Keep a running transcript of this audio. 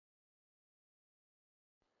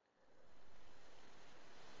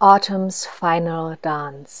Autumn's final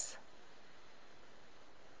dance.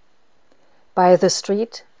 By the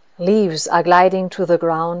street, leaves are gliding to the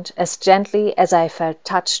ground as gently as I felt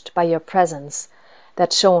touched by your presence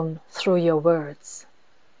that shone through your words.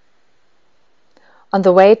 On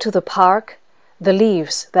the way to the park, the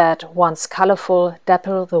leaves that once colorful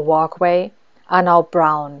dapple the walkway are now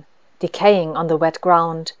brown, decaying on the wet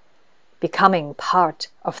ground, becoming part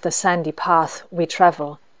of the sandy path we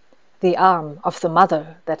travel, the arm of the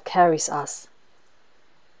mother that carries us.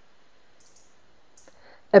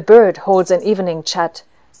 A bird holds an evening chat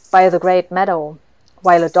by the great meadow,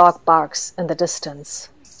 while a dog barks in the distance.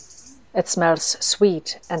 It smells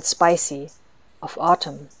sweet and spicy of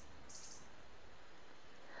autumn.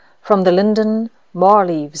 From the linden, more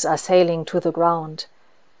leaves are sailing to the ground,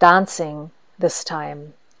 dancing this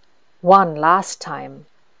time, one last time,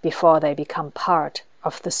 before they become part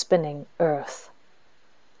of the spinning earth.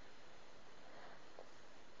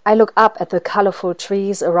 I look up at the colorful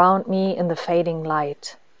trees around me in the fading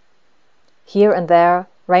light. Here and there,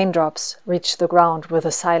 raindrops reach the ground with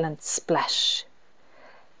a silent splash.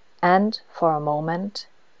 And for a moment,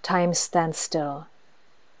 time stands still,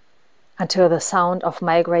 until the sound of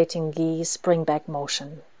migrating geese bring back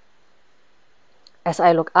motion. As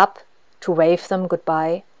I look up to wave them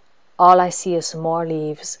goodbye, all I see is more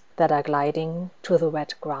leaves that are gliding to the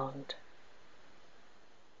wet ground.